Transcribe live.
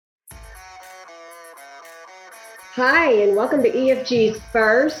Hi, and welcome to EFG's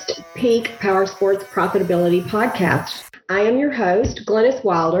first Peak Power Sports Profitability Podcast. I am your host, Glennis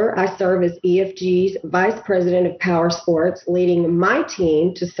Wilder. I serve as EFG's Vice President of Power Sports, leading my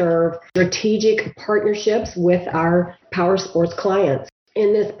team to serve strategic partnerships with our power sports clients.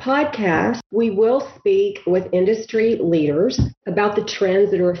 In this podcast, we will speak with industry leaders about the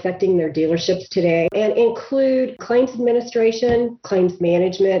trends that are affecting their dealerships today and include claims administration, claims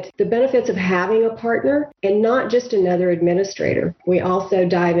management, the benefits of having a partner, and not just another administrator. We also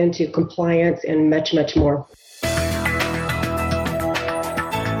dive into compliance and much, much more.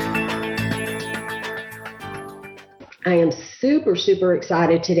 I am super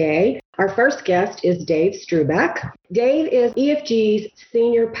excited today. Our first guest is Dave Strubeck. Dave is EFG's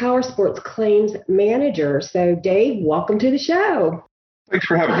Senior Power Sports Claims Manager. So Dave, welcome to the show. Thanks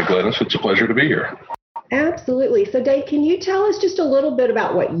for having me, Glennis. It's a pleasure to be here. Absolutely. So Dave, can you tell us just a little bit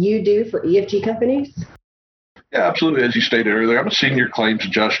about what you do for EFG companies? Yeah, absolutely. As you stated earlier, I'm a senior claims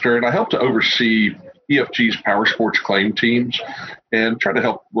adjuster, and I help to oversee EFG's power sports claim teams and try to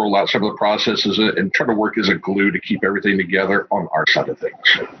help roll out some of the processes and try to work as a glue to keep everything together on our side of things.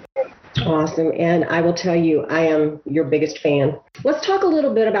 Awesome. And I will tell you, I am your biggest fan. Let's talk a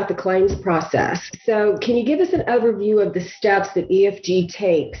little bit about the claims process. So can you give us an overview of the steps that EFG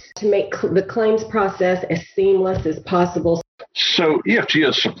takes to make the claims process as seamless as possible? So EFG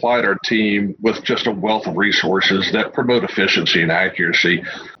has supplied our team with just a wealth of resources that promote efficiency and accuracy.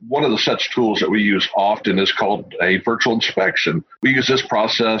 One of the such tools that we use often is called a virtual inspection. We use this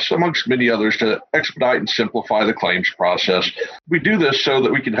process, amongst many others, to expedite and simplify the claims process. We do this so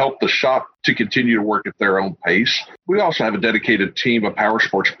that we can help the shop to continue to work at their own pace. We also have a dedicated team of power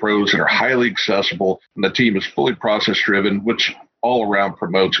sports pros that are highly accessible, and the team is fully process-driven, which all around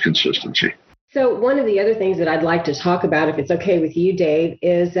promotes consistency. So one of the other things that I'd like to talk about, if it's okay with you, Dave,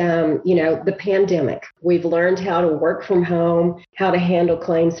 is, the pandemic. We've learned how to work from home, how to handle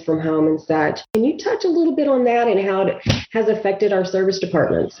claims from home and such. Can you touch a little bit on that and how it has affected our service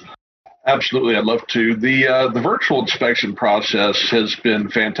departments? Absolutely. I'd love to. The virtual inspection process has been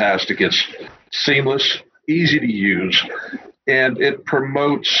fantastic. It's seamless, easy to use, and it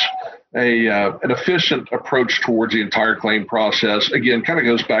promotes an efficient approach towards the entire claim process. Again, kind of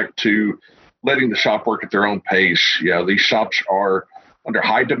goes back to letting the shop work at their own pace. These shops are under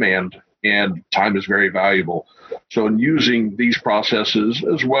high demand and time is very valuable. So in using these processes,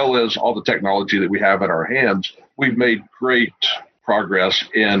 as well as all the technology that we have at our hands, we've made great progress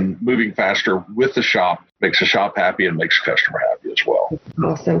in moving faster with the shop, makes the shop happy and makes the customer happy as well.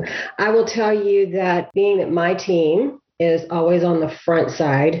 Awesome. I will tell you that being that my team is always on the front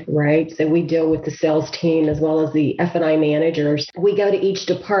side, right? So we deal with the sales team as well as the F&I managers. We go to each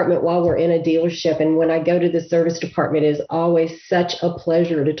department while we're in a dealership. And when I go to the service department, it is always such a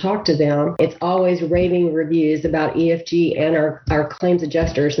pleasure to talk to them. It's always raving reviews about EFG and our claims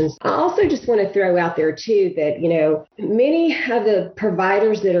adjusters. And I also just want to throw out there too that, many of the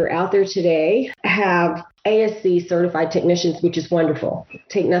providers that are out there today have ASC certified technicians, which is wonderful.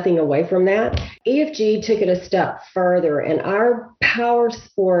 Take nothing away from that. EFG took it a step further, and our power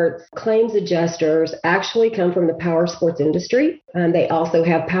sports claims adjusters actually come from the power sports industry. They also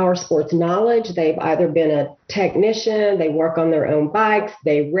have power sports knowledge. They've either been a technician, they work on their own bikes,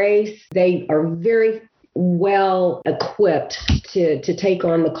 they race. They are very well equipped to take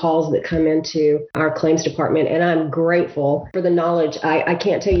on the calls that come into our claims department. And I'm grateful for the knowledge. I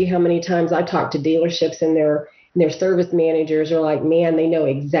can't tell you how many times I talk to dealerships and their service managers are like, man, they know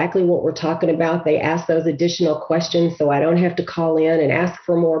exactly what we're talking about. They ask those additional questions so I don't have to call in and ask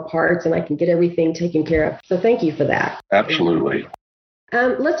for more parts and I can get everything taken care of. So thank you for that. Absolutely.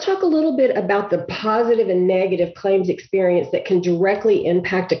 Let's talk a little bit about the positive and negative claims experience that can directly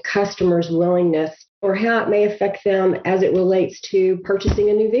impact a customer's willingness or how it may affect them as it relates to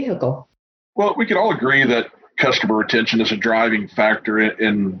purchasing a new vehicle. Well, we can all agree that customer retention is a driving factor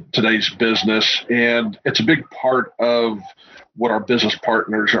in today's business, and it's a big part of what our business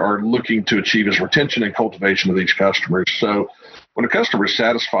partners are looking to achieve is retention and cultivation of these customers. So when a customer is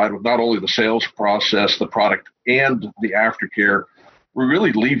satisfied with not only the sales process, the product, and the aftercare, we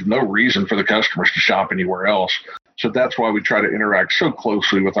really leave no reason for the customers to shop anywhere else. So that's why we try to interact so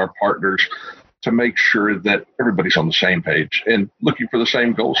closely with our partners to make sure that everybody's on the same page and looking for the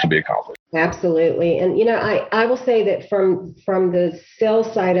same goals to be accomplished. Absolutely. And, I will say that from the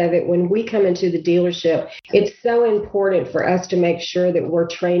sales side of it, when we come into the dealership, it's so important for us to make sure that we're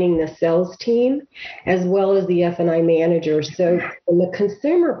training the sales team as well as the F&I managers. So when the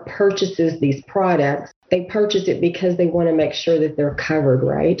consumer purchases these products, They purchase it because they want to make sure that they're covered,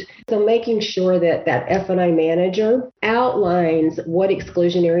 right? So making sure that that F&I manager outlines what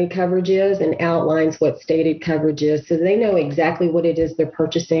exclusionary coverage is and outlines what stated coverage is so they know exactly what it is they're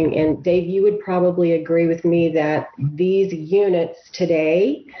purchasing. And Dave, you would probably agree with me that these units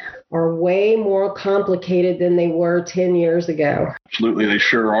today are way more complicated than they were 10 years ago. Absolutely, they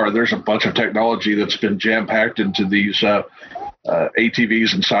sure are. There's a bunch of technology that's been jam-packed into these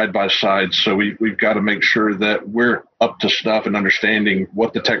ATVs and side-by-sides. So we've got to make sure that we're up to snuff and understanding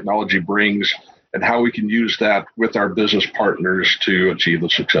what the technology brings and how we can use that with our business partners to achieve the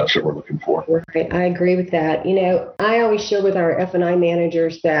success that we're looking for. Right. I agree with that. I always share with our F&I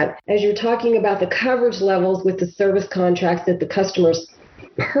managers that as you're talking about the coverage levels with the service contracts that the customers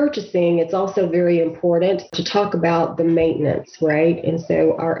purchasing, it's also very important to talk about the maintenance, right? And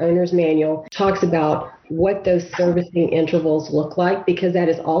so our owner's manual talks about what those servicing intervals look like, because that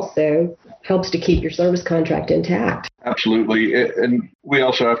is also helps to keep your service contract intact. Absolutely. And we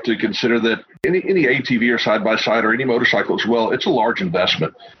also have to consider that any ATV or side-by-side or any motorcycle as well, it's a large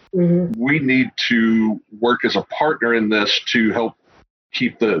investment. Mm-hmm. We need to work as a partner in this to help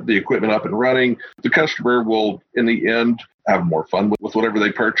keep the equipment up and running. The customer will, in the end, have more fun with whatever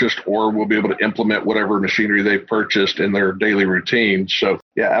they purchased, or will be able to implement whatever machinery they've purchased in their daily routine. So,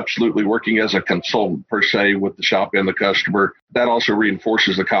 yeah, absolutely working as a consultant per se with the shop and the customer. That also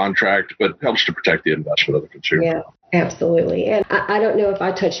reinforces the contract, but helps to protect the investment of the consumer. Yeah, absolutely. And I don't know if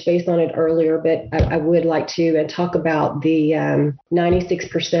I touched base on it earlier, but I would like to and talk about the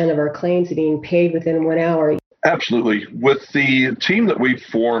 96% of our claims being paid within 1 hour. Absolutely. With the team that we've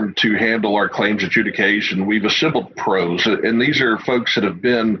formed to handle our claims adjudication, we've assembled pros, and these are folks that have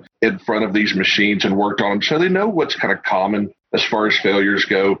been in front of these machines and worked on them, so they know what's kind of common as far as failures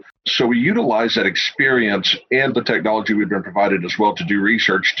go. So we utilize that experience and the technology we've been provided as well to do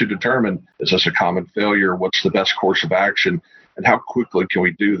research to determine, is this a common failure? What's the best course of action? And how quickly can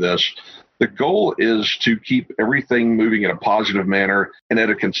we do this? The goal is to keep everything moving in a positive manner and at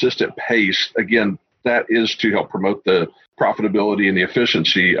a consistent pace. Again, that is to help promote the profitability and the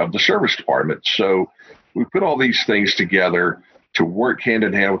efficiency of the service department. So we put all these things together to work hand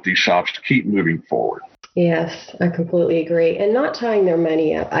in hand with these shops to keep moving forward. Yes, I completely agree. And not tying their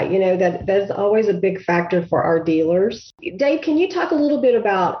money up. That's always a big factor for our dealers. Dave, can you talk a little bit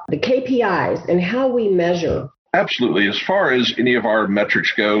about the KPIs and how we measure? Absolutely. As far as any of our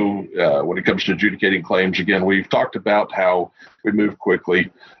metrics go, when it comes to adjudicating claims, again, we've talked about how we move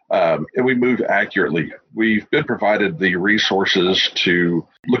quickly and we move accurately. We've been provided the resources to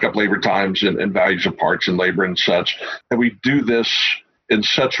look up labor times and values of parts and labor and such. And we do this in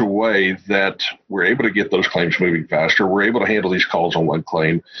such a way that we're able to get those claims moving faster. We're able to handle these calls on one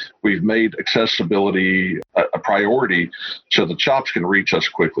claim. We've made accessibility a priority so the shops can reach us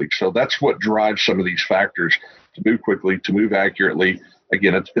quickly. So that's what drives some of these factors to move quickly, to move accurately.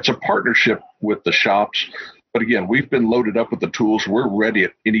 Again, it's a partnership with the shops. But again, we've been loaded up with the tools. We're ready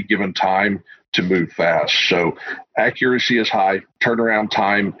at any given time to move fast. So accuracy is high, turnaround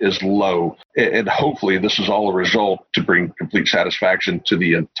time is low, and hopefully this is all a result to bring complete satisfaction to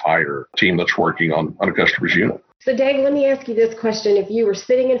the entire team that's working on a customer's unit. So Dave, let me ask you this question. If you were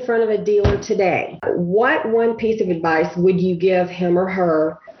sitting in front of a dealer today, what one piece of advice would you give him or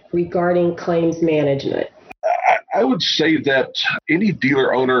her regarding claims management? I would say that any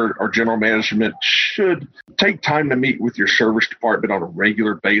dealer owner or general management should take time to meet with your service department on a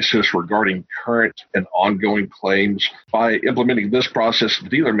regular basis regarding current and ongoing claims. By implementing this process, the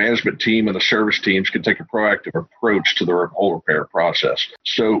dealer management team and the service teams can take a proactive approach to the whole repair process.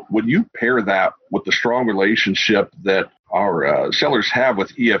 So when you pair that with the strong relationship that our sellers have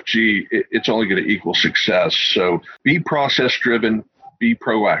with EFG, it's only going to equal success. So be process driven, be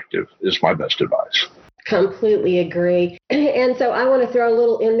proactive is my best advice. Completely agree. And so I want to throw a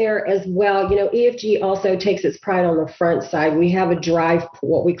little in there as well. EFG also takes its pride on the front side. We have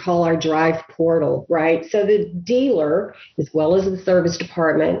what we call our drive portal, right? So the dealer, as well as the service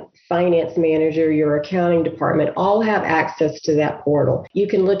department, finance manager, your accounting department, all have access to that portal. You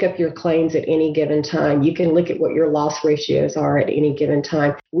can look up your claims at any given time. You can look at what your loss ratios are at any given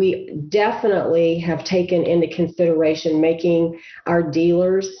time. We definitely have taken into consideration making our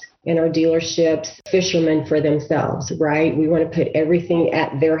dealers and our dealerships fishermen for themselves, right? We want to put everything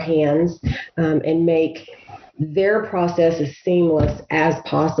at their hands and make their process as seamless as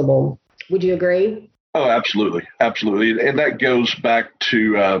possible. Would you agree? Oh, absolutely. Absolutely. And that goes back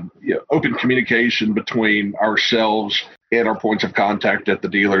to open communication between ourselves and our points of contact at the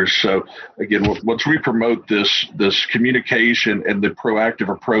dealers. So again, once we promote this communication and the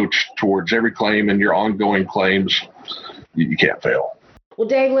proactive approach towards every claim and your ongoing claims, you can't fail. Well,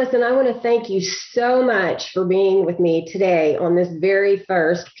 Dave, listen, I want to thank you so much for being with me today on this very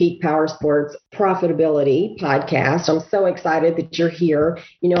first Peak Power Sports Profitability podcast. I'm so excited that you're here.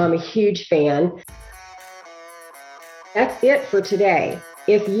 You know, I'm a huge fan. That's it for today.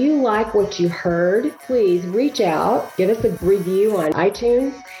 If you like what you heard, please reach out, give us a review on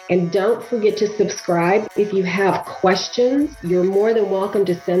iTunes, and don't forget to subscribe. If you have questions, you're more than welcome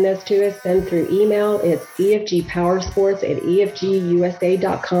to send those to us. Send through email. It's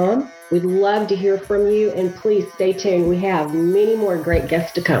efgpowersports@efgusa.com. We'd love to hear from you, and please stay tuned. We have many more great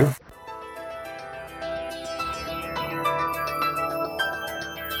guests to come.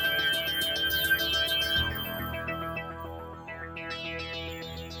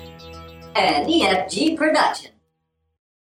 An EFG production.